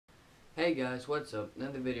Hey guys, what's up?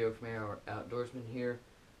 Another video from our Outdoorsman here.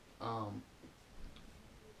 Um,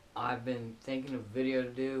 I've been thinking of a video to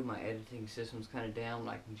do. My editing system's kind of down.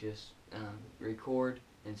 I can just record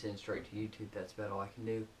and send straight to YouTube. That's about all I can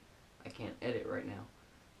do. I can't edit right now.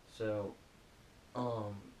 So,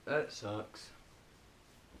 that sucks.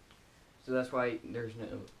 So that's why there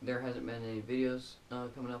hasn't been any videos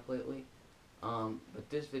coming up lately. But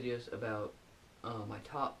this video's about my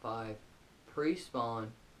top 5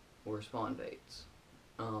 pre-spawn or spawn baits.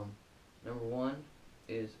 Number 1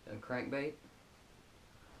 is a crankbait.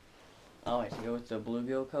 I like to go with the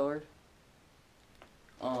bluegill colored.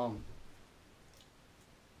 And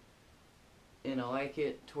I like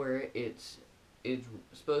it to where it's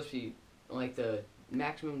supposed to be like the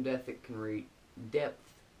maximum depth it can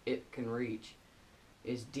reach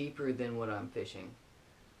is deeper than what I'm fishing.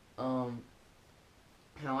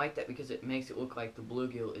 And I like that because it makes it look like the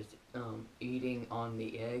bluegill is eating on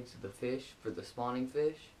the eggs of the fish for the spawning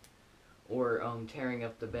fish, or tearing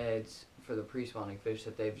up the beds for the pre-spawning fish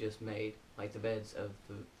that they've just made, like the beds of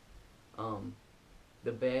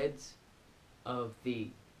the beds of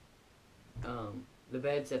the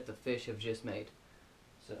beds that the fish have just made.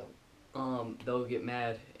 So they'll get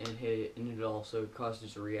mad and hit it, and it also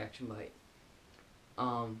causes a reaction bite.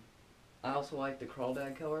 I also like the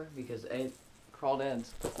crawdad color because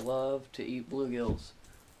crawdads love to eat bluegills.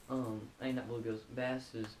 Not bluegills,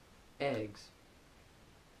 bass's eggs.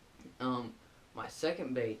 My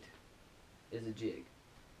second bait is a jig.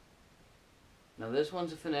 Now this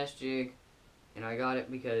one's a finesse jig, and I got it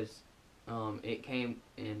because it came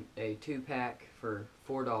in a 2-pack for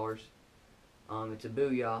 $4. It's a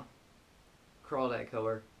Booyah crawdad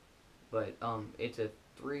color, but it's a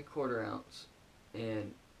 3/4 ounce,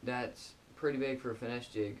 and that's pretty big for a finesse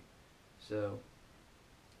jig. So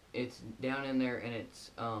it's down in there, and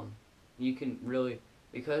it's you can really,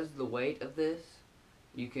 because of the weight of this,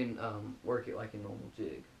 you can work it like a normal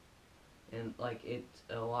jig, and like it's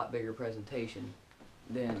a lot bigger presentation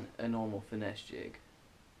than a normal finesse jig.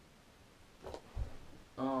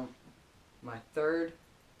 My third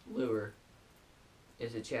lure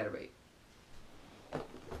is a chatterbait.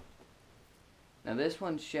 Now this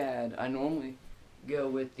one's shad. I normally go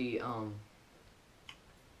with the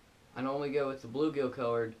bluegill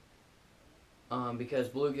colored, because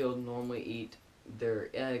bluegill normally eat their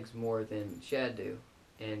eggs more than shad do,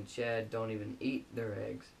 and shad don't even eat their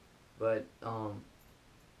eggs. But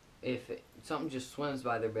if something just swims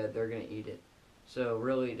by their bed, they're gonna eat it. So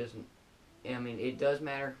really, it doesn't. I mean, it does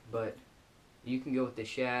matter, but you can go with the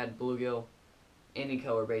shad, bluegill, any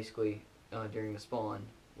color basically during the spawn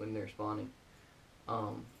when they're spawning.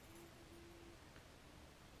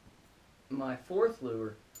 My fourth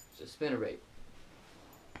lure is a spinnerbait.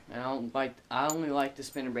 And I only like the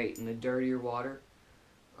spinnerbait in the dirtier water,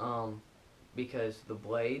 because the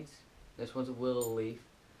blades. This one's a willow leaf.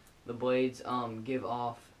 The blades give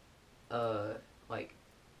off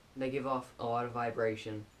they give off a lot of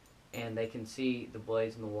vibration, and they can see the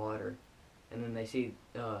blades in the water, and then they see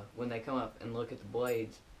when they come up and look at the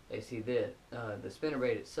blades, they see the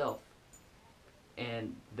spinnerbait itself,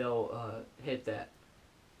 and they'll hit that.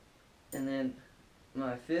 And then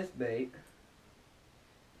my fifth bait,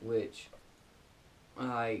 which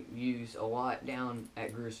I use a lot down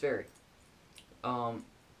at Greer's Ferry,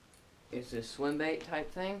 it's a swim bait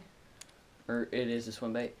type thing, or it is a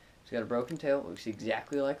swim bait. It's got a broken tail, it looks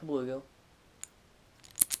exactly like a bluegill,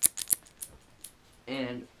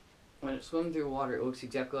 and when it swims through water, it looks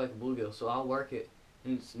exactly like a bluegill. So I'll work it,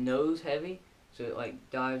 and it's nose heavy, so it like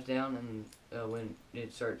dives down, and when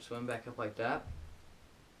it starts swimming back up like that.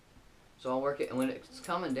 So I'll work it, and when it's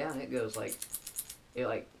coming down, it goes like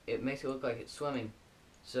it makes it look like it's swimming.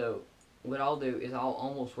 So what I'll do is I'll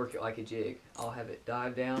almost work it like a jig. I'll have it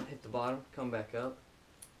dive down, hit the bottom, come back up.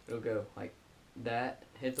 It'll go like that,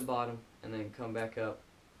 hit the bottom, and then come back up,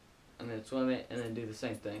 and then swim it, and then do the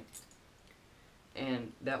same thing.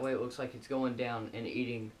 And that way it looks like it's going down and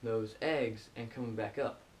eating those eggs and coming back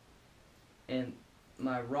up. And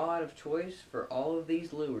my rod of choice for all of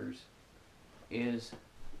these lures is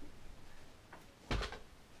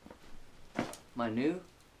my new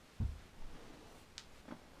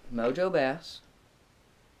Mojo Bass,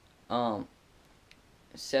 7'1".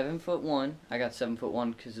 I got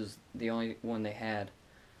 7'1" because it was the only one they had.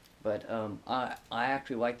 But I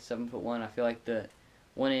actually like the 7'1". I feel like the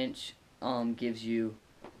 1-inch gives you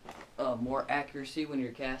more accuracy when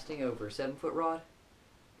you're casting over a 7-foot rod.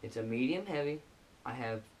 It's a medium heavy. I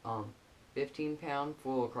have 15-pound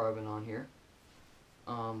fluorocarbon on here.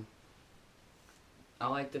 I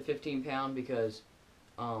like the 15-pound because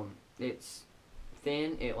it's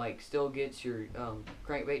thin. It like still gets your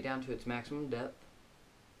crankbait down to its maximum depth.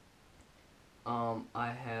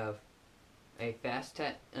 I have a fast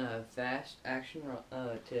action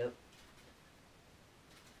tip,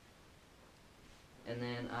 and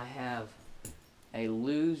then I have a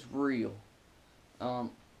loose reel.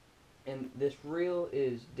 And this reel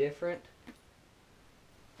is different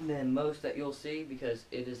than most that you'll see because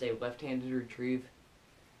it is a left-handed retrieve.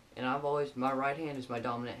 And my right hand is my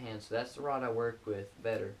dominant hand, so that's the rod I work with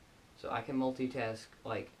better. So I can multitask,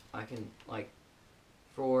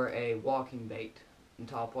 for a walking bait in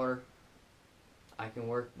topwater, I can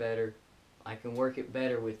work better. I can work it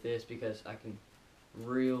better with this because I can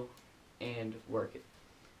reel and work it.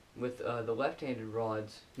 With the left-handed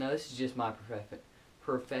rods, now this is just my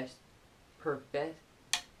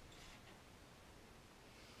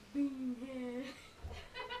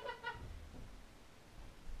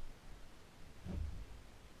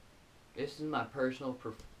this is my personal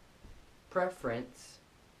preference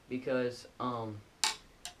because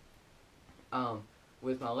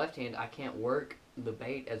with my left hand I can't work the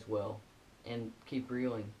bait as well and keep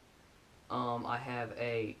reeling. I have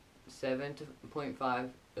a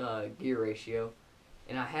 7.5 gear ratio,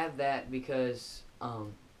 and I have that because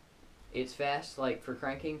it's fast. Like for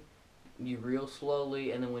cranking, you reel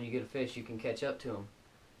slowly, and then when you get a fish, you can catch up to them.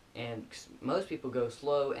 And most people go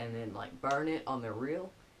slow and then like burn it on their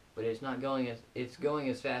reel, but it's going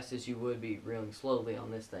as fast as you would be reeling slowly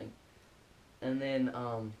on this thing. And then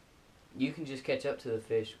you can just catch up to the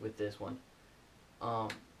fish with this one.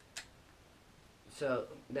 So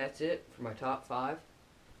that's it for my top 5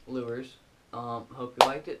 lures. Hope you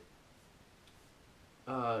liked it.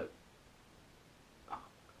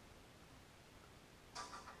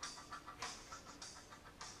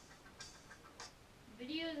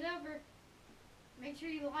 Video is over. Make sure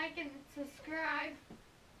you like and subscribe.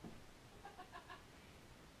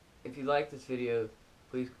 If you like this video,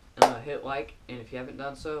 please hit like, and if you haven't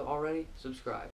done so already, subscribe.